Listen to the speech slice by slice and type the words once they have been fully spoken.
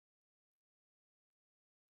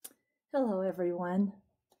Hello, everyone.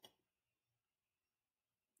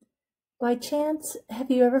 By chance,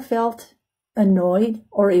 have you ever felt annoyed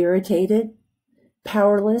or irritated,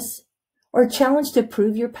 powerless, or challenged to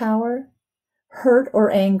prove your power, hurt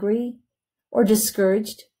or angry, or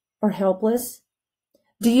discouraged or helpless?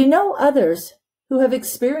 Do you know others who have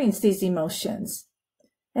experienced these emotions?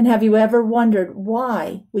 And have you ever wondered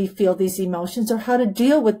why we feel these emotions or how to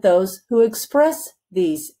deal with those who express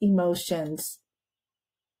these emotions?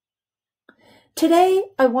 Today,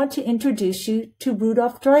 I want to introduce you to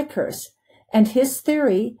Rudolf Dreikurs and his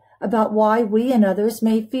theory about why we and others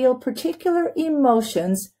may feel particular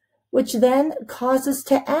emotions, which then cause us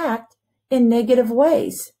to act in negative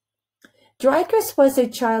ways. Dreikurs was a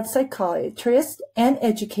child psychiatrist and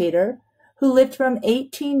educator who lived from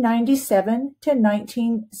 1897 to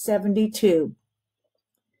 1972.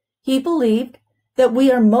 He believed that we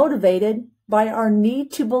are motivated by our need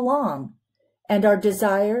to belong and our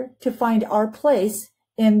desire to find our place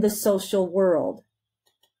in the social world.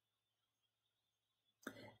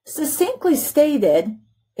 Succinctly stated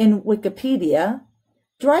in Wikipedia,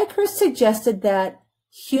 Dreikurs suggested that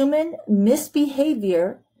human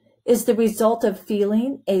misbehavior is the result of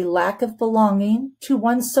feeling a lack of belonging to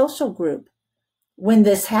one's social group. When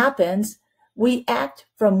this happens, we act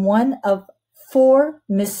from one of four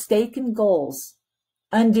mistaken goals: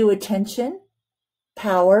 undue attention,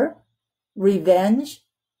 power, revenge,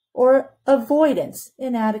 or avoidance,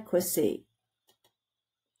 inadequacy.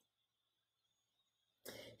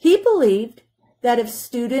 He believed that if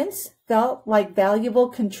students felt like valuable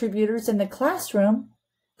contributors in the classroom,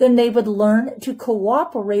 then they would learn to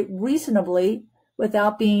cooperate reasonably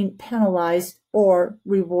without being penalized or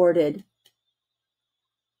rewarded.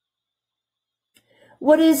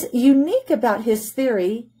 What is unique about his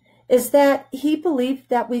theory is that he believed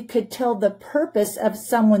that we could tell the purpose of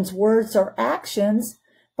someone's words or actions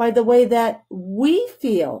by the way that we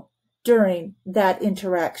feel during that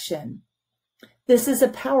interaction. This is a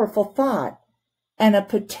powerful thought and a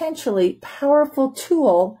potentially powerful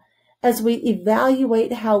tool as we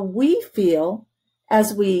evaluate how we feel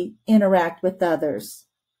as we interact with others.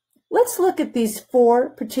 Let's look at these four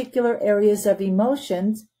particular areas of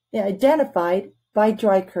emotions identified by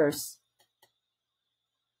Dreikurs.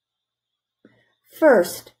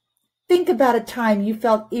 First, think about a time you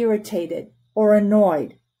felt irritated or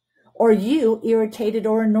annoyed, or you irritated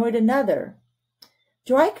or annoyed another.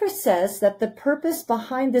 Dreikurs says that the purpose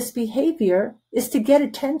behind this behavior is to get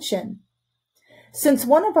attention. Since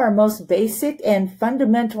one of our most basic and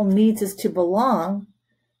fundamental needs is to belong,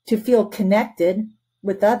 to feel connected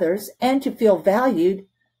with others, and to feel valued,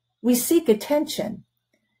 we seek attention,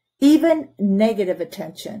 even negative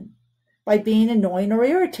attention, by being annoying or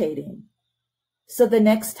irritating. So the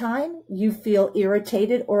next time you feel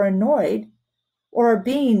irritated or annoyed, or are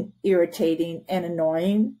being irritating and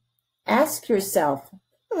annoying, ask yourself,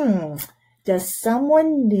 does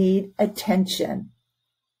someone need attention?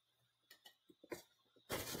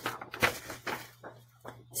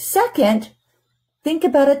 Second, think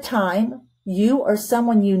about a time you or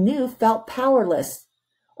someone you knew felt powerless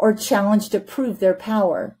or challenged to prove their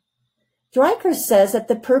power. Dreikurs says that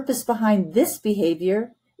the purpose behind this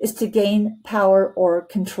behavior is to gain power or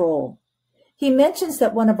control. He mentions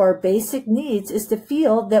that one of our basic needs is to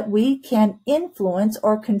feel that we can influence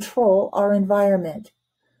or control our environment.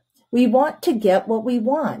 We want to get what we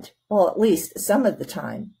want, well, at least some of the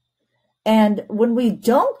time. And when we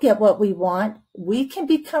don't get what we want, we can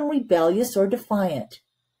become rebellious or defiant.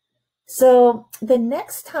 So the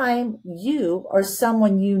next time you or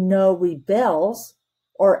someone you know rebels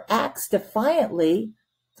or acts defiantly,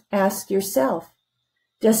 ask yourself,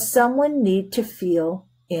 does someone need to feel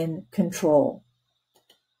in control?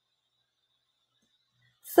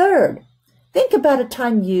 Third, think about a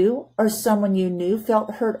time you or someone you knew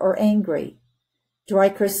felt hurt or angry.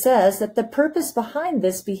 Dreikurs says that the purpose behind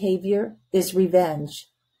this behavior is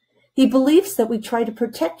revenge. He believes that we try to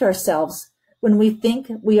protect ourselves when we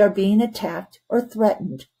think we are being attacked or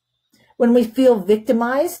threatened. When we feel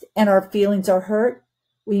victimized and our feelings are hurt,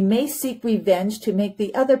 we may seek revenge to make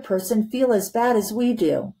the other person feel as bad as we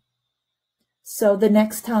do. So the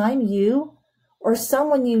next time you or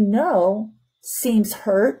someone you know seems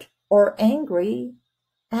hurt or angry,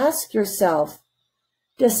 ask yourself,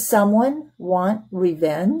 does someone want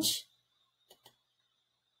revenge?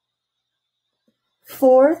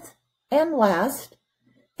 Fourth and last,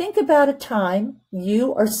 think about a time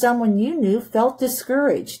you or someone you knew felt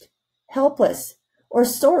discouraged, helpless, or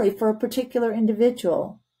sorry for a particular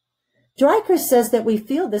individual. Dreikurs says that we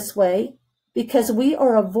feel this way because we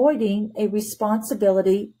are avoiding a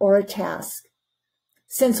responsibility or a task.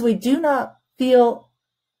 Since we do not feel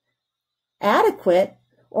adequate,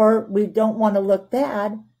 or we don't want to look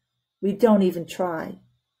bad, we don't even try.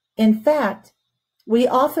 In fact, we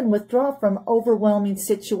often withdraw from overwhelming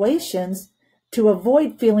situations to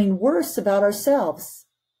avoid feeling worse about ourselves.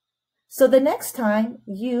 So the next time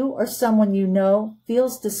you or someone you know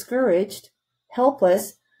feels discouraged,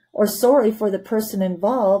 helpless, or sorry for the person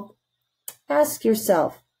involved, ask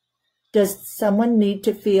yourself, does someone need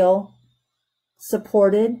to feel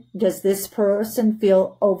supported? Does this person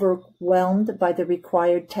feel overwhelmed by the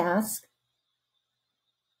required task?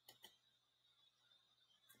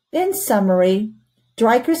 In summary,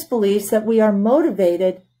 Dreikurs believes that we are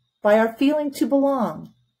motivated by our feeling to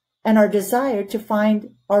belong and our desire to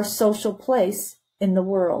find our social place in the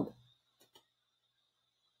world.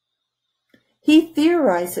 He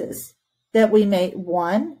theorizes that we may,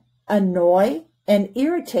 1, annoy and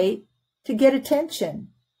irritate to get attention,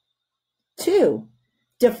 2,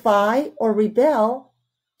 defy or rebel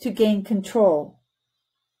to gain control,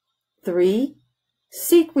 3,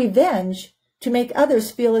 seek revenge to make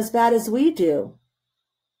others feel as bad as we do,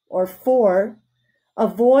 or 4,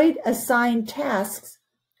 avoid assigned tasks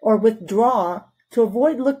or withdraw to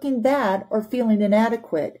avoid looking bad or feeling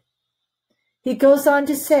inadequate. He goes on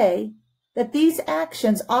to say that these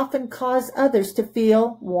actions often cause others to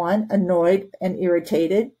feel 1, annoyed and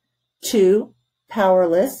irritated, 2,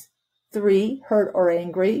 powerless, 3, hurt or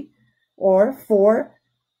angry, or 4,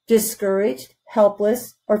 discouraged,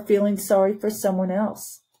 helpless, or feeling sorry for someone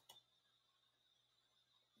else.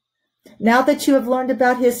 Now that you have learned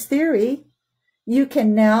about his theory, you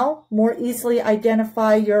can now more easily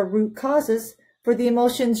identify your root causes for the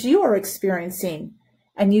emotions you are experiencing,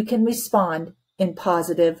 and you can respond in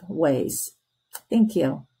positive ways. Thank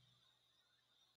you.